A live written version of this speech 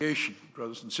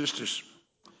Brothers and sisters,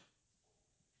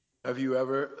 have you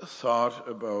ever thought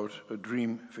about a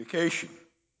dream vacation?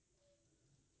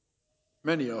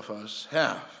 Many of us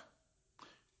have.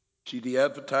 See the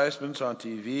advertisements on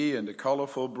TV and the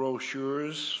colorful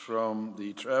brochures from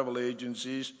the travel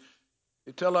agencies.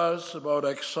 They tell us about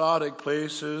exotic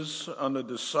places under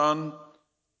the sun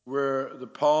where the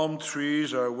palm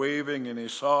trees are waving in a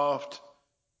soft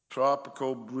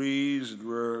tropical breeze,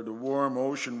 where the warm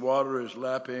ocean water is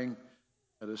lapping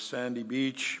at a sandy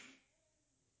beach.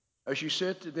 As you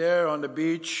sit there on the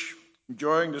beach,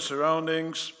 enjoying the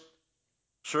surroundings,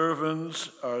 servants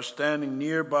are standing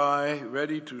nearby,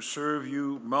 ready to serve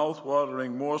you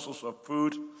mouth-watering morsels of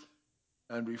food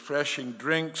and refreshing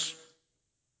drinks.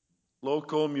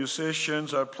 Local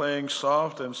musicians are playing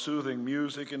soft and soothing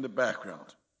music in the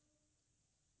background.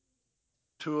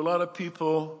 To a lot of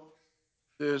people,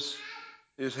 this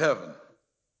is heaven.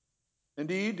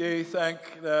 Indeed, they think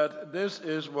that this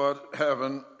is what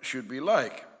heaven should be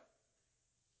like.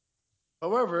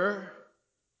 However,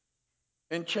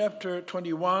 in chapter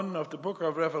 21 of the book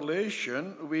of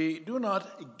Revelation, we do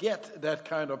not get that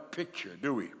kind of picture,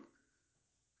 do we?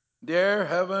 There,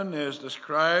 heaven is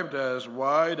described as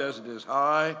wide as it is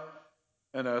high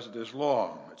and as it is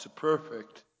long. It's a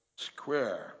perfect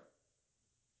square.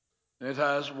 And it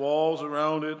has walls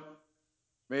around it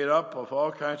made up of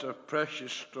all kinds of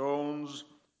precious stones,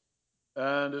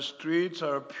 and the streets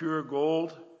are pure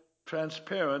gold,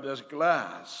 transparent as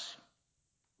glass.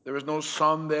 There is no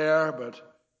sun there, but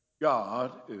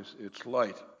God is its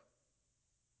light.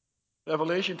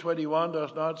 Revelation 21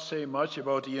 does not say much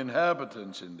about the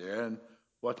inhabitants in there and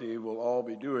what they will all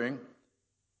be doing.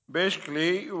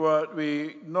 Basically, what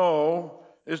we know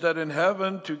is that in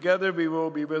heaven, together we will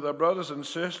be with our brothers and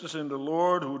sisters in the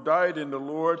Lord who died in the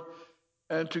Lord,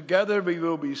 and together we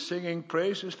will be singing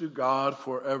praises to God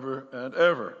forever and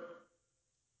ever.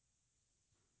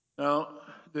 Now,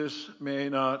 this may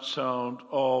not sound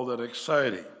all that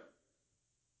exciting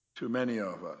to many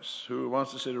of us who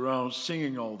wants to sit around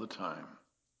singing all the time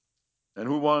and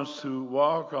who wants to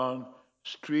walk on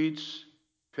streets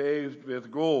paved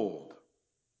with gold.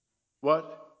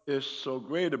 What is so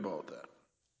great about that?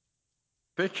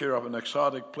 Picture of an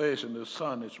exotic place in the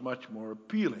sun is much more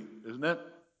appealing, isn't it?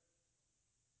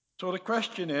 So the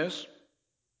question is,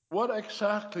 what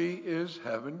exactly is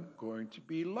heaven going to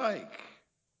be like?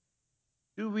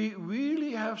 Do we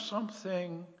really have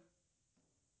something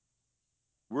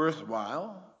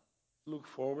worthwhile to look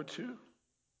forward to?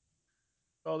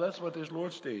 Well, that's what this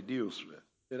Lord's Day deals with.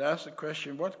 It asks the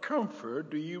question, what comfort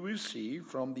do you receive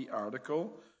from the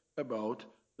article about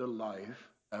the life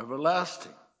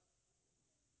everlasting?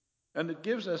 And it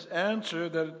gives us answer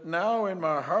that now in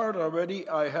my heart already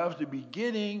I have the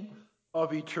beginning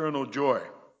of eternal joy.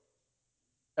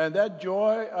 And that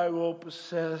joy I will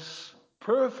possess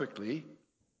perfectly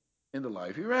in the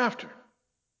life hereafter.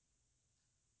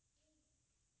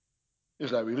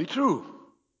 Is that really true?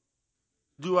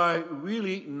 Do I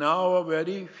really now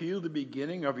already feel the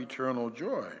beginning of eternal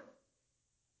joy?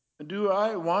 Do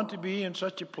I want to be in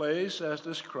such a place as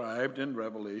described in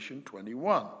Revelation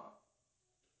 21?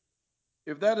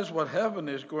 If that is what heaven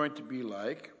is going to be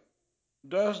like,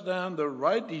 does then the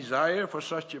right desire for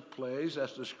such a place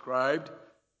as described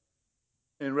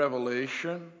in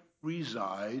Revelation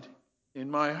reside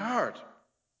in my heart?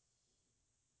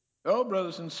 Well,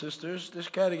 brothers and sisters, this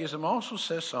catechism also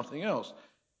says something else.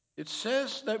 It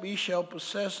says that we shall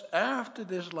possess after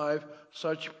this life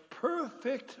such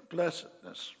perfect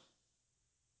blessedness,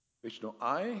 which no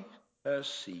eye has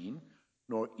seen,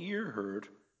 nor ear heard,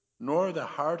 nor the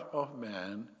heart of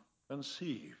man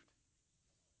conceived.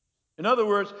 In other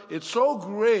words, it's so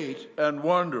great and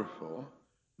wonderful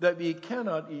that we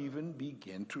cannot even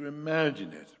begin to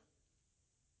imagine it.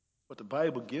 What the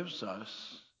Bible gives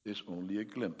us is only a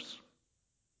glimpse.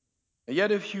 And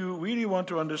yet, if you really want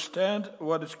to understand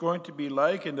what it's going to be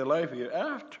like in the life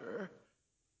hereafter,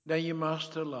 then you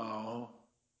must allow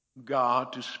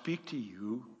God to speak to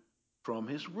you from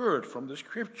His Word, from the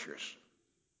Scriptures.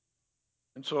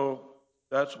 And so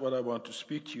that's what I want to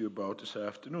speak to you about this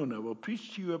afternoon. I will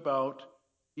preach to you about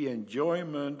the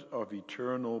enjoyment of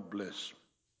eternal bliss.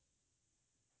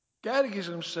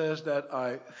 Catechism says that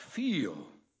I feel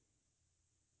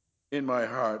in my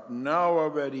heart now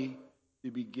already the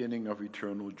beginning of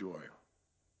eternal joy.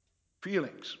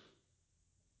 Feelings.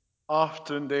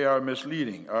 Often they are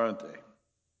misleading, aren't they?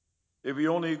 If we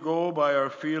only go by our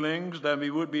feelings, then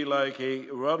we would be like a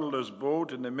rudderless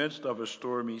boat in the midst of a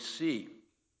stormy sea.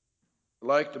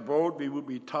 Like the boat, we would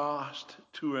be tossed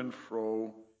to and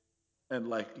fro and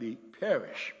likely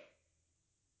perish.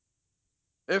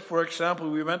 If, for example,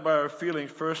 we went by our feelings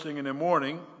first thing in the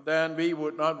morning, then we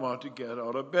would not want to get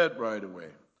out of bed right away.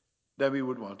 Then we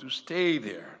would want to stay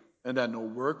there, and then no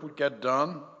work would get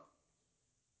done,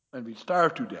 and we'd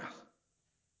starve to death.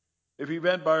 If we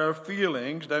went by our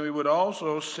feelings, then we would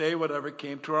also say whatever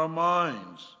came to our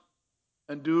minds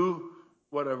and do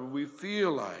whatever we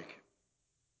feel like.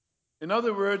 In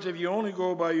other words, if you only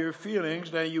go by your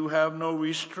feelings, then you have no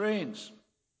restraints.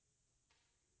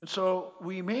 And so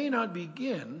we may not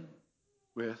begin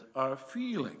with our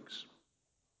feelings.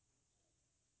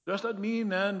 Does that mean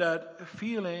then that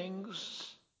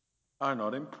feelings are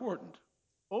not important?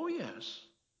 Oh, yes,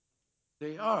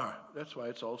 they are. That's why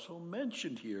it's also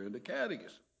mentioned here in the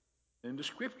Catechism, in the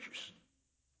Scriptures.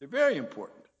 They're very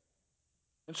important.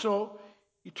 And so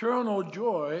eternal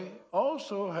joy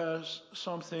also has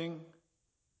something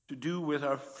to do with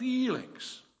our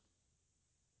feelings.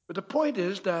 But the point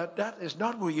is that that is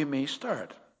not where you may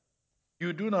start.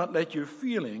 You do not let your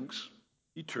feelings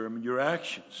determine your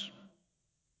actions.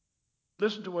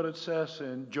 Listen to what it says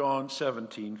in John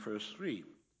 17, verse 3.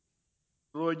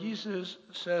 The Lord Jesus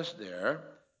says there,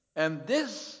 "And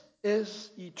this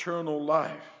is eternal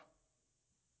life,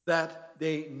 that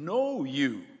they know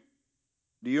you,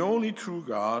 the only true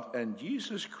God, and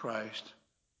Jesus Christ,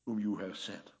 whom you have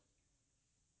sent."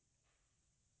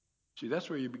 See, that's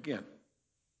where you begin.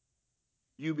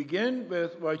 You begin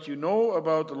with what you know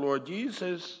about the Lord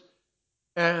Jesus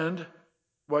and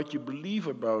what you believe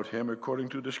about him according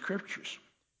to the Scriptures.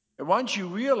 And once you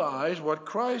realize what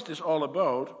Christ is all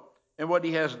about and what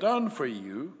he has done for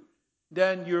you,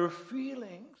 then your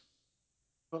feelings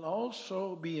will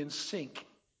also be in sync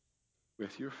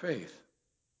with your faith.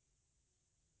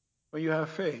 When you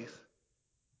have faith,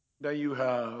 then you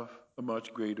have a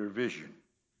much greater vision.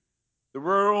 The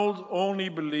world only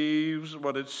believes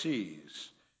what it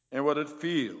sees, and what it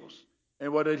feels,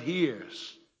 and what it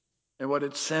hears, and what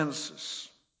it senses.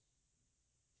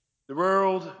 The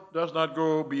world does not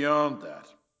go beyond that.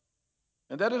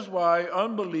 And that is why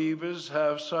unbelievers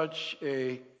have such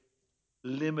a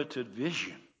limited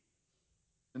vision.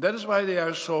 And that is why they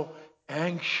are so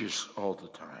anxious all the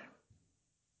time.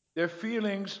 Their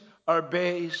feelings are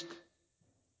based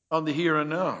on the here and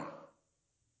now.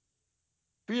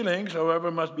 Feelings,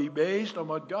 however, must be based on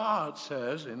what God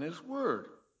says in his word.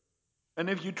 And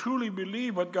if you truly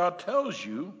believe what God tells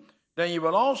you, then you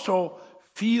will also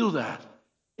feel that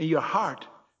in your heart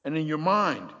and in your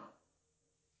mind.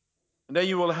 And then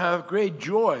you will have great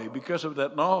joy because of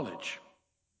that knowledge.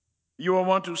 You will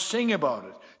want to sing about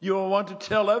it. You will want to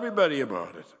tell everybody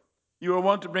about it. You will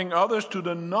want to bring others to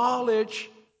the knowledge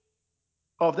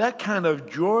of that kind of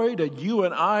joy that you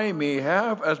and I may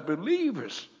have as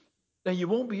believers. Then you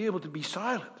won't be able to be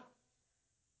silent.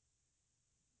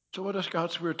 So what does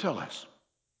God's word tell us?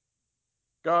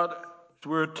 God's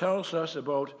word tells us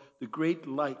about the great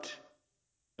light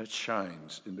that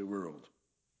shines in the world.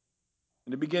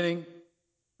 In the beginning,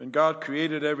 when God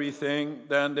created everything,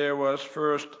 then there was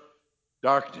first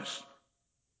darkness.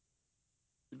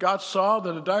 God saw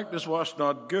that the darkness was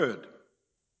not good.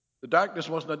 The darkness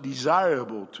was not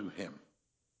desirable to him.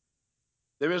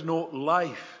 There is no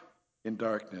life in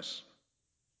darkness.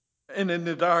 And in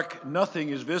the dark, nothing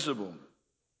is visible.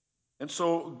 And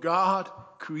so God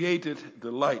created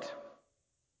the light.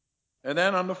 And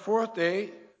then on the fourth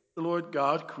day, the Lord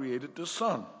God created the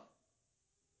sun.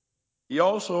 He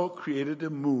also created the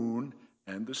moon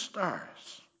and the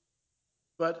stars.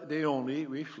 But they only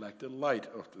reflect the light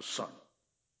of the sun.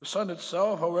 The sun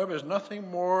itself, however, is nothing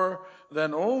more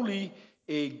than only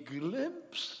a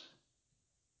glimpse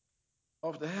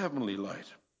of the heavenly light,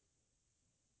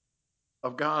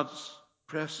 of God's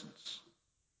presence.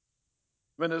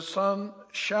 When the sun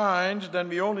shines, then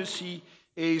we only see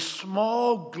a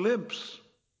small glimpse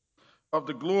of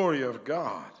the glory of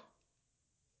God.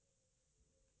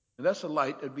 And that's the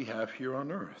light that we have here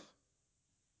on earth,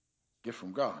 gift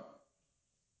from God.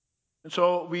 And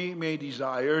so we may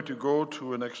desire to go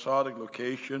to an exotic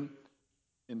location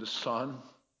in the sun,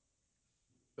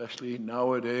 especially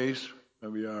nowadays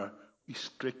when we are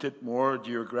restricted more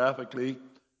geographically.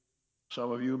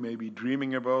 Some of you may be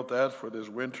dreaming about that for this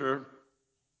winter.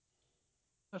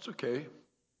 That's okay.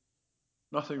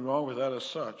 Nothing wrong with that as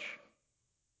such.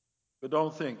 But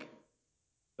don't think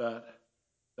that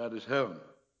that is heaven.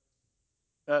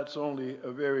 That's only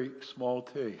a very small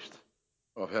taste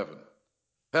of heaven.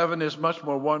 Heaven is much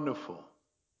more wonderful,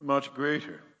 much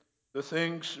greater. The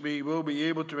things we will be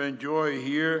able to enjoy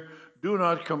here do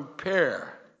not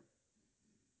compare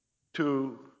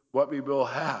to what we will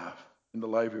have in the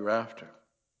life hereafter.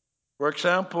 For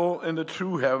example, in the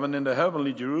true heaven, in the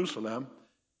heavenly Jerusalem,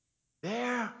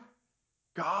 there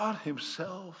God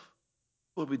himself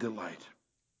will be the light.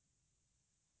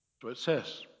 So it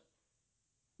says,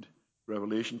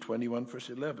 Revelation 21, verse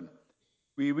 11.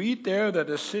 We read there that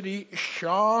the city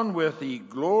shone with the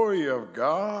glory of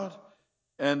God,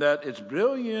 and that its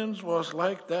brilliance was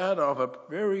like that of a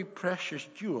very precious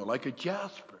jewel, like a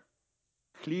jasper,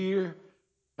 clear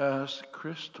as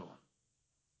crystal.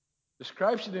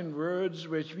 Describes it in words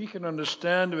which we can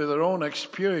understand with our own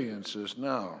experiences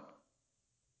now.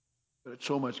 But it's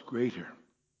so much greater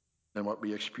than what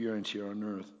we experience here on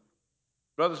earth.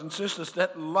 Brothers and sisters,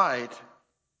 that light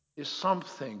is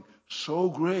something so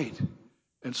great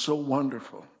and so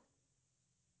wonderful.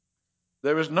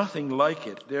 There is nothing like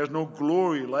it. There is no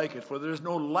glory like it, for there is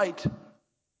no light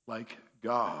like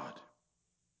God.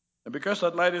 And because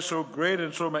that light is so great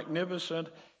and so magnificent,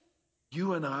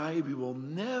 you and I, we will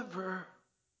never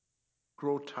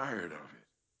grow tired of it.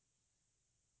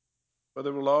 But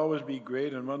there will always be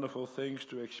great and wonderful things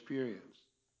to experience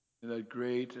in that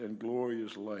great and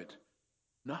glorious light.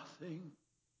 Nothing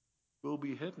will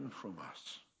be hidden from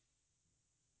us.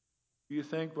 Do you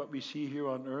think what we see here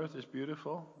on earth is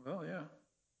beautiful? Well, yeah,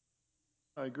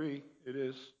 I agree, it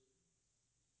is.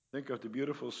 Think of the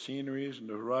beautiful sceneries and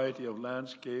the variety of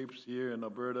landscapes here in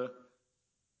Alberta.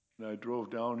 When I drove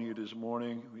down here this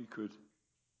morning, we could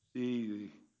see the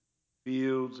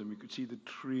fields and we could see the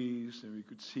trees and we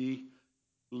could see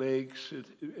lakes.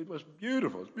 It was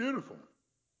beautiful. It's beautiful.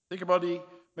 Think about the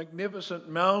magnificent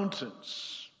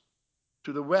mountains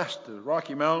to the west, the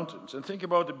Rocky Mountains, and think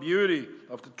about the beauty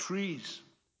of the trees,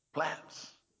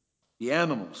 plants, the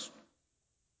animals.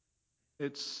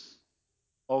 It's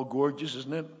all gorgeous,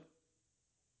 isn't it?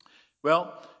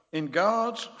 Well, in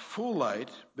God's full light,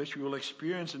 which we will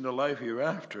experience in the life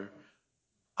hereafter,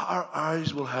 our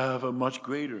eyes will have a much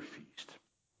greater feast.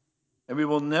 And we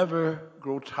will never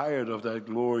grow tired of that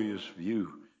glorious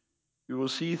view. We will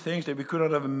see things that we could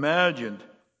not have imagined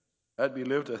had we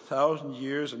lived 1,000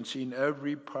 years and seen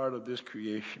every part of this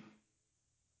creation.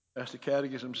 As the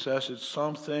Catechism says, it's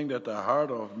something that the heart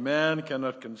of man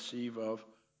cannot conceive of,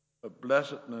 a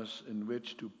blessedness in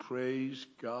which to praise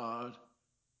God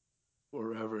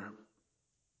forever.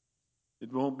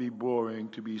 It won't be boring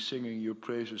to be singing your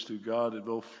praises to God. It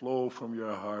will flow from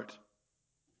your heart.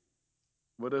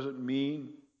 What does it mean?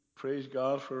 Praise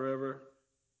God forever?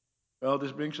 Well,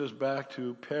 this brings us back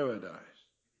to paradise,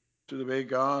 to the way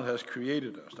God has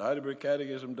created us. The Heidelberg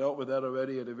Catechism dealt with that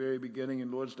already at the very beginning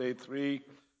in Lord's Day 3,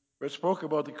 where it spoke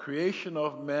about the creation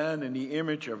of man in the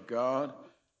image of God.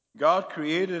 God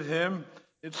created him,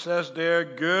 it says there,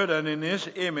 good and in his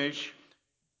image,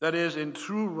 that is, in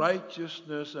true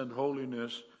righteousness and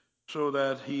holiness, so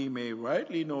that he may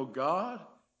rightly know God,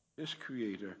 his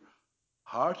Creator,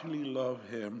 heartily love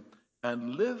him,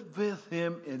 and live with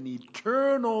him in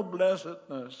eternal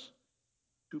blessedness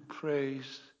to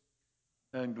praise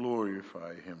and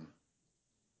glorify him.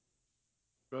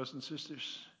 Brothers and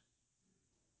sisters,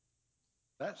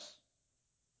 that's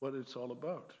what it's all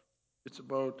about. It's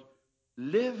about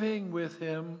living with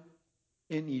him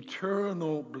in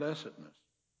eternal blessedness.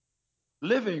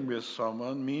 Living with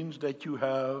someone means that you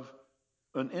have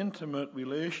an intimate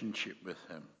relationship with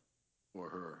him or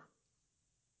her.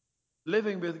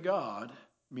 Living with God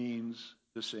means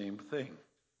the same thing.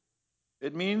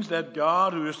 It means that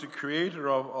God, who is the creator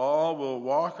of all, will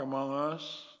walk among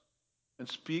us and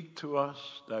speak to us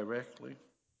directly.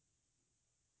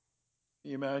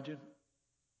 Can you imagine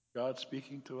God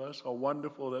speaking to us? How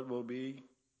wonderful that will be.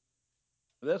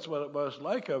 That's what it was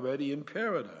like already in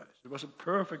paradise. It was a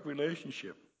perfect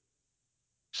relationship.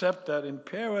 Except that in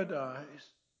paradise,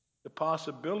 the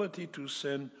possibility to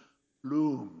sin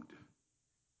loomed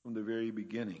from the very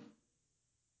beginning.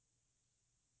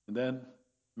 And then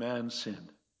man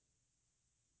sinned.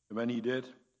 And when he did,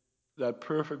 that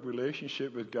perfect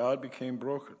relationship with God became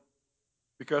broken.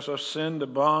 Because of sin, the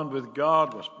bond with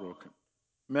God was broken.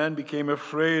 Man became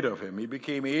afraid of him. He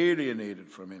became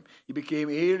alienated from him. He became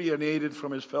alienated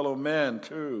from his fellow man,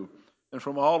 too, and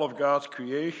from all of God's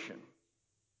creation.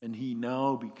 And he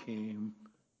now became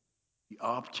the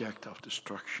object of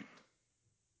destruction.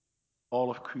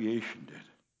 All of creation did.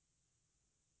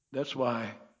 That's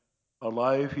why our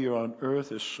life here on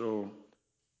earth is so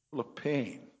full of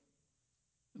pain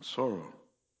and sorrow.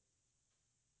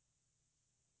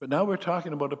 But now we're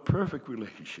talking about a perfect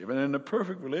relationship. And in a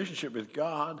perfect relationship with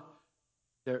God,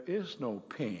 there is no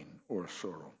pain or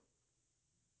sorrow.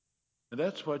 And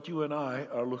that's what you and I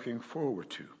are looking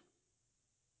forward to.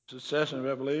 As it says in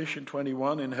Revelation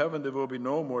 21, in heaven there will be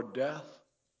no more death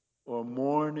or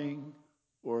mourning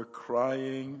or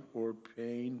crying or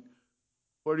pain,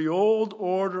 for the old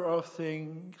order of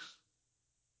things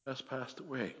has passed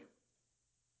away.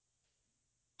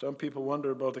 Some people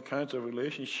wonder about the kinds of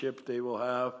relationship they will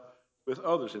have with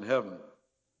others in heaven.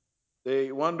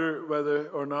 They wonder whether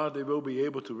or not they will be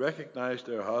able to recognize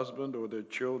their husband or their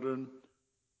children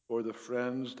or the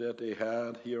friends that they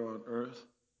had here on earth.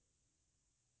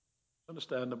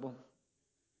 Understandable.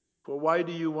 For why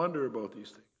do you wonder about these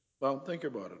things? Well, think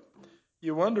about it.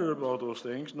 You wonder about those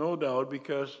things, no doubt,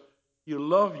 because you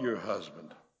love your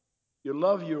husband, you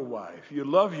love your wife, you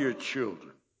love your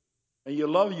children, and you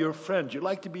love your friends. You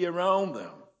like to be around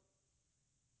them.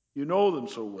 You know them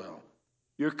so well.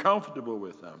 You're comfortable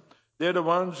with them. They're the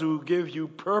ones who give you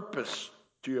purpose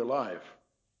to your life.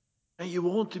 And you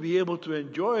want to be able to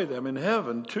enjoy them in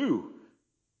heaven too.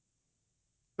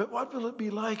 But what will it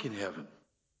be like in heaven?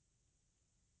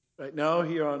 Right now,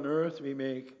 here on earth, we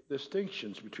make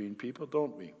distinctions between people,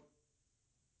 don't we?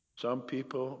 Some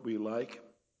people we like,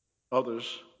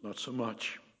 others not so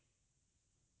much.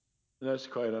 And that's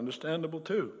quite understandable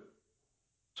too.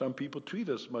 Some people treat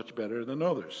us much better than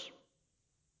others.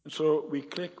 And so we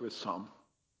click with some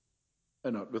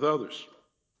and not with others.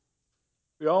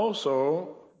 We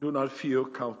also do not feel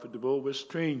comfortable with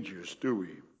strangers, do we?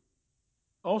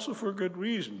 Also for good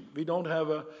reason. We don't have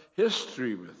a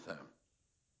history with them.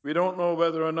 We don't know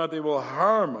whether or not they will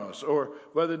harm us, or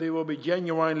whether they will be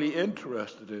genuinely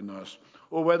interested in us,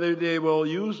 or whether they will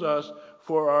use us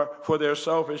for their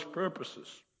selfish purposes.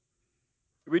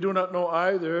 We do not know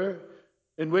either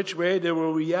in which way they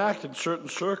will react in certain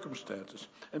circumstances.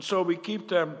 And so we keep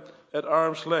them at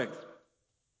arm's length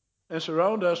and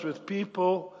surround us with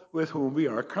people with whom we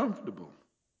are comfortable.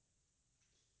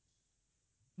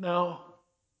 Now,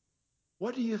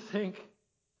 what do you think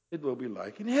it will be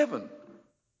like in heaven?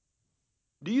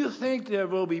 Do you think there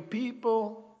will be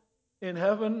people in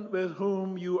heaven with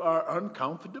whom you are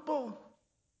uncomfortable?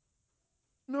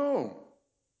 No.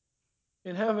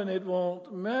 In heaven, it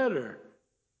won't matter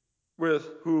with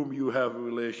whom you have a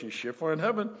relationship. For in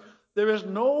heaven, there is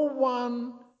no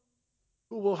one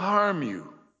who will harm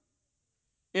you.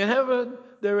 In heaven,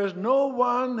 there is no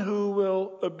one who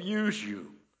will abuse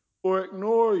you or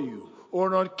ignore you or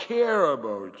not care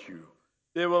about you.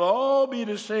 They will all be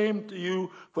the same to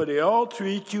you, for they all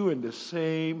treat you in the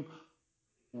same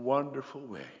wonderful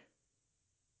way.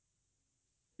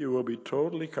 You will be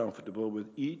totally comfortable with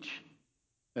each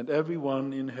and every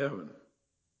one in heaven.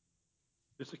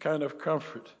 It's a kind of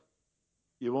comfort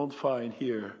you won't find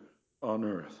here on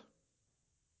earth.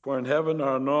 For in heaven,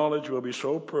 our knowledge will be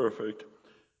so perfect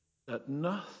that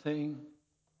nothing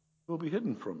will be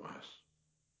hidden from us.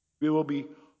 We will be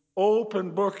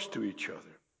open books to each other.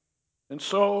 And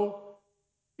so,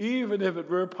 even if it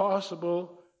were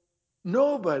possible,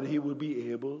 nobody would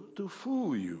be able to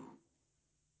fool you.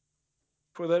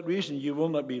 For that reason, you will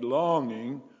not be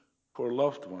longing for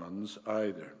loved ones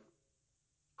either.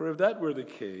 For if that were the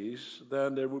case,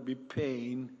 then there would be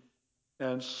pain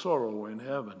and sorrow in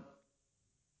heaven.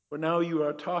 For now you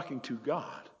are talking to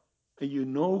God, and you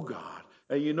know God,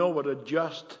 and you know what a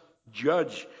just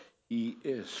judge He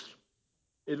is.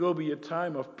 It will be a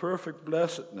time of perfect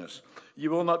blessedness. You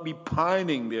will not be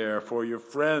pining there for your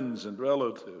friends and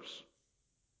relatives.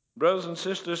 Brothers and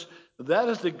sisters, that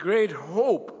is the great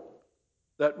hope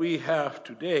that we have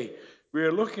today. We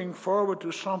are looking forward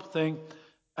to something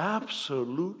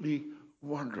absolutely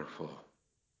wonderful.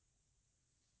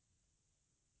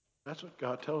 That's what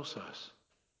God tells us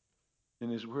in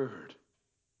His Word.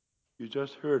 You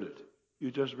just heard it.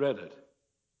 You just read it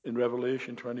in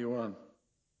Revelation 21.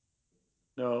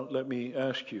 Now, let me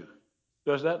ask you,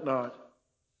 does that not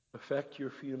affect your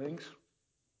feelings?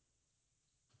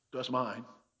 Does mine?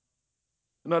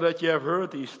 Now that you have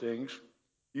heard these things,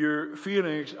 your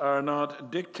feelings are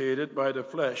not dictated by the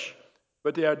flesh,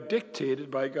 but they are dictated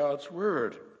by God's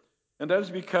Word. And that is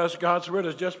because God's Word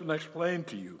has just been explained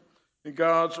to you. And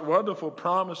God's wonderful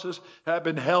promises have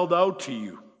been held out to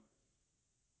you.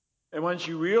 And once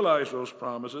you realize those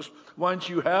promises, once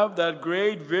you have that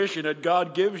great vision that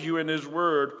God gives you in His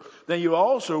Word, then you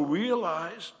also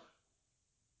realize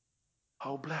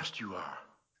how blessed you are.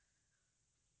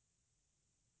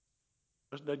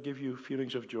 Doesn't that give you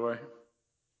feelings of joy?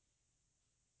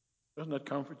 Doesn't that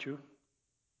comfort you?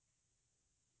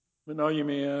 But now you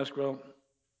may ask, well,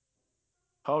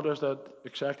 how does that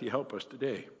exactly help us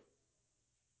today?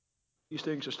 These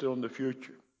things are still in the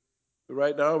future. But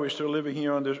right now, we're still living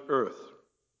here on this earth.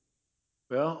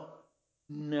 Well,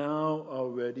 now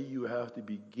already you have the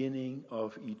beginning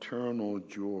of eternal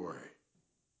joy.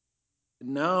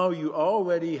 Now you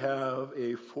already have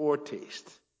a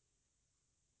foretaste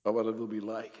of what it will be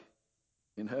like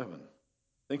in heaven.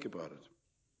 Think about it.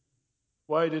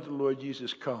 Why did the Lord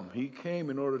Jesus come? He came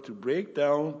in order to break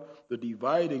down the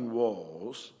dividing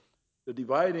walls the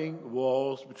dividing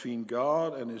walls between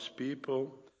God and his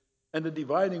people, and the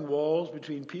dividing walls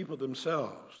between people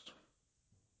themselves.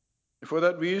 And for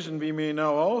that reason, we may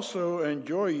now also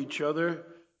enjoy each other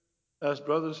as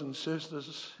brothers and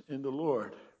sisters in the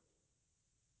Lord.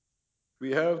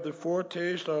 We have the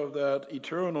foretaste of that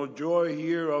eternal joy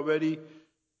here already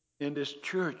in this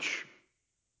church,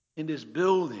 in this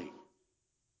building.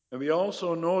 And we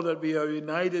also know that we are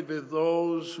united with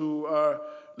those who are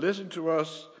listening to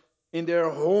us in their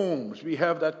homes. We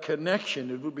have that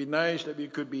connection. It would be nice that we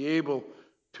could be able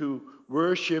to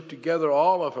worship together,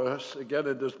 all of us, again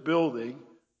in this building.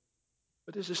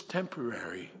 But this is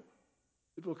temporary.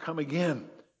 It will come again.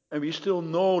 And we still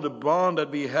know the bond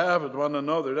that we have with one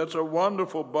another. That's a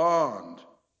wonderful bond.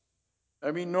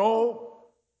 And we know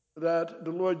that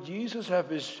the Lord Jesus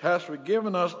has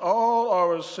forgiven us all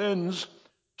our sins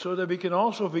so that we can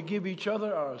also forgive each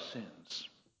other our sins.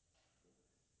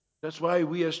 That's why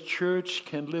we as church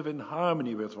can live in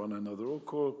harmony with one another. Of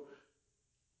course,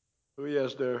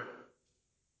 yes, there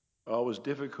are always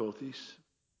difficulties,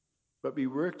 but we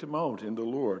work them out in the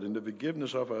Lord, in the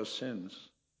forgiveness of our sins.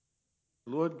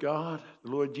 The Lord God,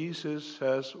 the Lord Jesus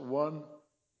has won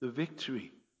the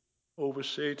victory over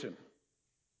Satan.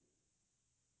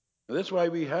 And that's why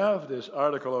we have this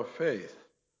article of faith.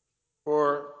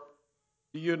 For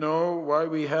do you know why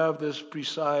we have this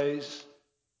precise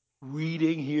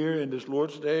reading here in this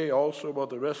Lord's Day, also about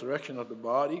the resurrection of the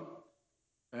body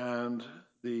and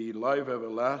the life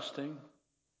everlasting?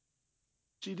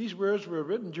 See, these words were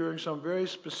written during some very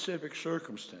specific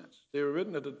circumstance. They were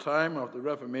written at the time of the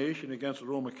Reformation against the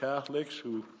Roman Catholics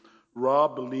who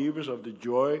robbed believers of the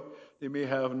joy they may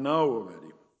have now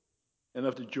already, and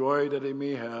of the joy that they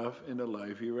may have in the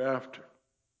life hereafter.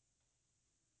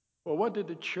 Well, what did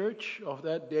the church of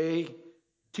that day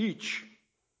teach?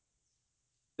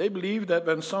 They believed that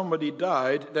when somebody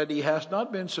died, that he has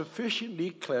not been sufficiently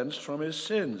cleansed from his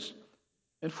sins.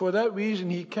 And for that reason,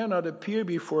 he cannot appear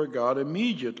before God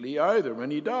immediately either when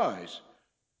he dies.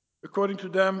 According to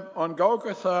them, on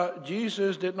Golgotha,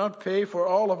 Jesus did not pay for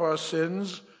all of our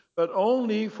sins, but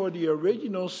only for the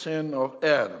original sin of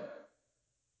Adam.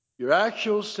 Your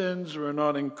actual sins were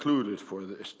not included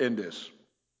in this.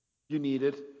 You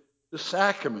needed the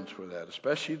sacraments for that,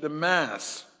 especially the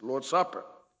Mass, the Lord's Supper.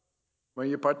 When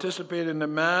you participate in the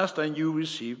Mass, then you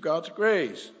receive God's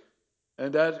grace.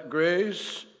 And that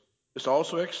grace is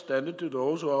also extended to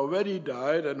those who already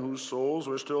died and whose souls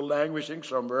were still languishing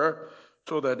somewhere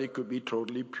so that they could be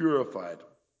totally purified.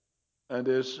 And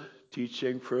this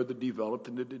teaching further developed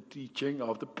into the teaching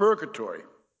of the purgatory.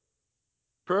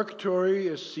 Purgatory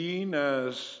is seen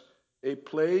as a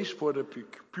place for the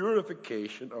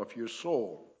purification of your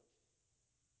soul.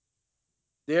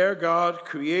 There God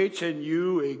creates in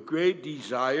you a great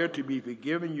desire to be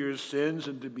forgiven your sins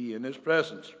and to be in his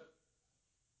presence.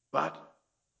 But,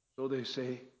 so they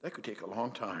say, that could take a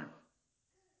long time.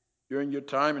 During your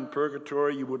time in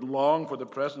purgatory, you would long for the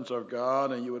presence of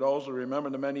God, and you would also remember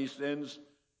the many sins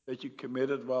that you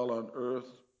committed while on earth.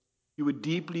 You would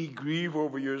deeply grieve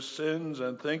over your sins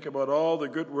and think about all the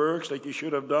good works that you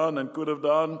should have done and could have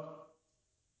done.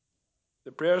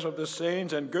 The prayers of the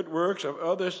saints and good works of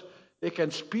others, they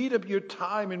can speed up your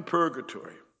time in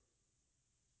purgatory.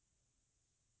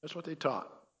 That's what they taught.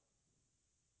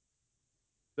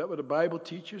 Is that what the Bible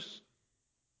teaches?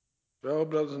 Well,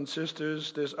 brothers and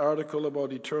sisters, this article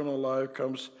about eternal life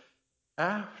comes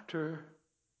after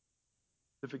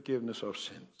the forgiveness of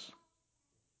sins.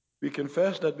 We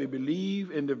confess that we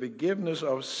believe in the forgiveness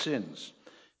of sins,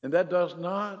 and that does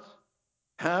not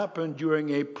happen during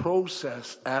a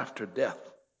process after death.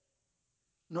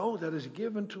 No, that is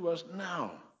given to us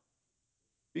now.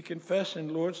 We confess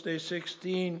in Lord's Day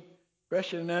 16,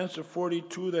 question and answer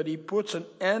 42, that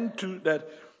that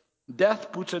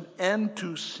death puts an end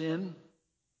to sin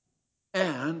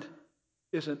and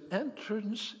is an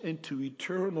entrance into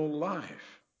eternal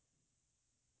life.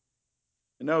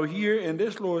 And now here in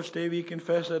this Lord's Day, we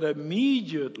confess that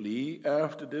immediately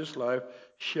after this life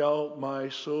shall my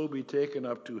soul be taken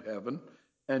up to heaven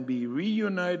and be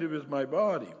reunited with my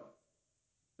body.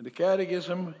 And the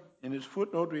Catechism in its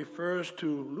footnote refers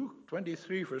to Luke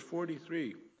 23, verse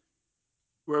 43,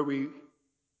 where we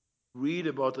read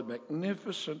about the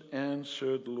magnificent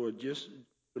answer the Lord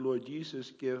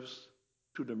Jesus gives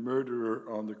to the murderer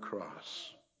on the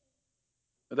cross.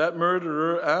 And that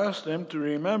murderer asked him to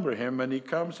remember him when he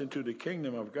comes into the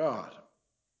kingdom of God.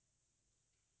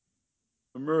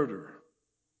 The murderer.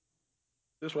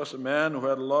 This was a man who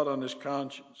had a lot on his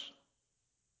conscience.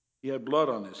 He had blood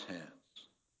on his hands.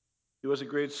 He was a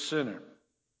great sinner.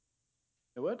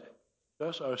 And what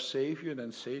does our Savior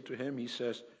then say to him? He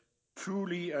says,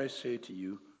 Truly I say to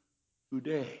you,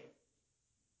 today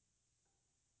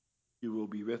you will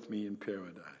be with me in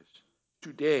paradise.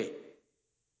 Today.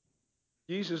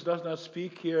 Jesus does not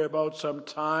speak here about some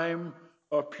time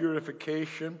of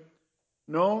purification.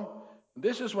 No,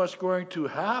 this is what's going to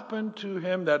happen to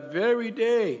him that very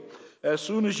day. As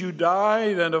soon as you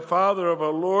die, then the Father of our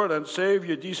Lord and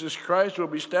Savior Jesus Christ will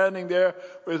be standing there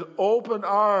with open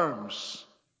arms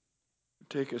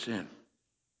to take us in.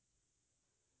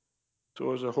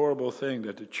 So it's a horrible thing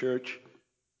that the church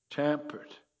tampered,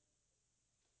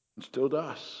 and still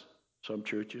does, some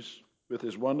churches, with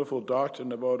this wonderful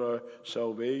doctrine about our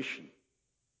salvation.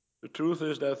 The truth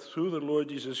is that through the Lord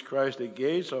Jesus Christ, the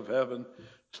gates of heaven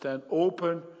stand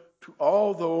open to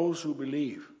all those who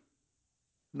believe.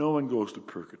 No one goes to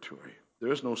purgatory.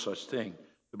 There is no such thing.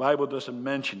 The Bible doesn't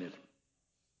mention it.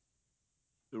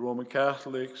 The Roman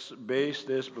Catholics base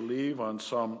this belief on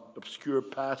some obscure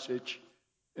passage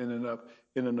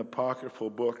in an apocryphal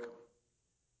book.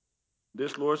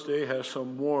 This Lord's Day has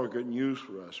some more good news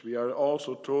for us. We are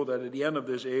also told that at the end of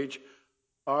this age,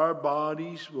 our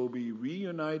bodies will be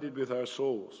reunited with our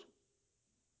souls.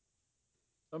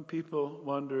 Some people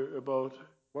wonder about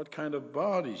what kind of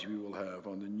bodies we will have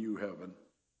on the new heaven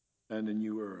and the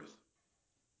new earth.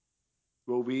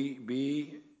 Will we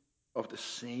be of the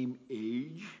same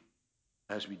age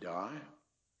as we die?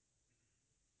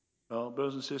 Well,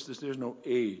 brothers and sisters, there's no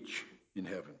age in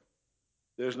heaven.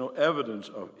 There's no evidence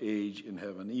of age in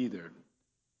heaven either.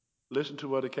 Listen to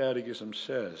what the Catechism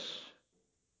says.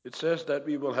 It says that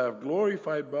we will have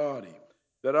glorified body,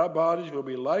 that our bodies will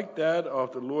be like that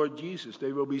of the Lord Jesus.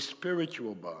 They will be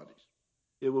spiritual bodies.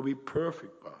 They will be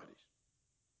perfect bodies.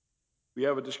 We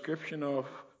have a description of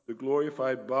the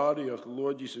glorified body of the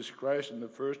Lord Jesus Christ in the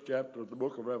first chapter of the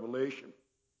book of Revelation.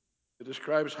 It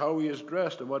describes how he is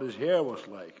dressed and what his hair was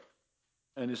like,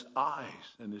 and his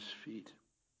eyes and his feet.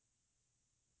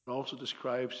 It also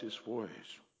describes his voice.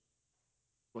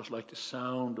 It was like the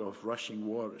sound of rushing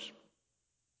waters.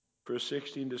 Verse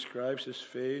 16 describes his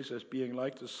face as being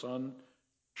like the sun,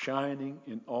 shining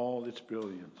in all its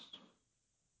brilliance.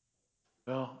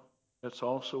 Well, that's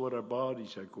also what our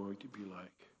bodies are going to be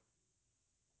like.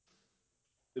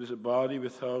 It is a body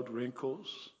without wrinkles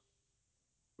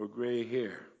or gray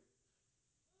hair.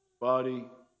 Body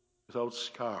without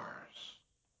scars.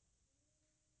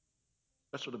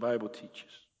 That's what the Bible teaches.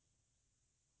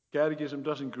 Catechism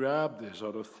doesn't grab this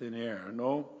out of thin air.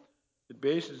 No, it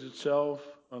bases itself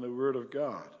on the Word of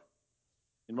God.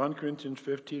 In 1 Corinthians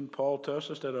 15, Paul tells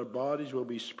us that our bodies will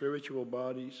be spiritual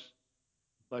bodies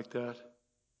like that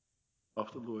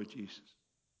of the Lord Jesus.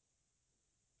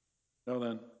 Now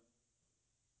then,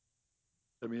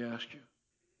 let me ask you,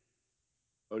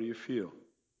 how do you feel?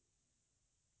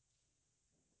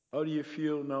 How do you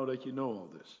feel now that you know all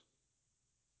this?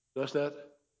 Does that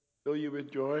fill you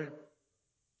with joy?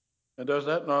 And does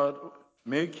that not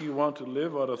make you want to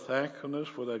live out of thankfulness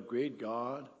for that great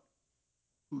God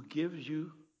who gives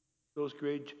you those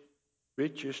great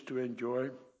riches to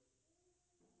enjoy?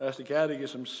 As the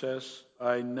Catechism says,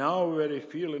 I now already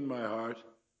feel in my heart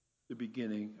the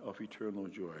beginning of eternal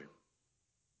joy.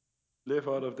 Live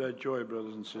out of that joy,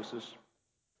 brothers and sisters.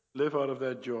 Live out of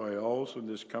that joy also in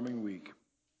this coming week.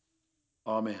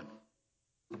 Amen.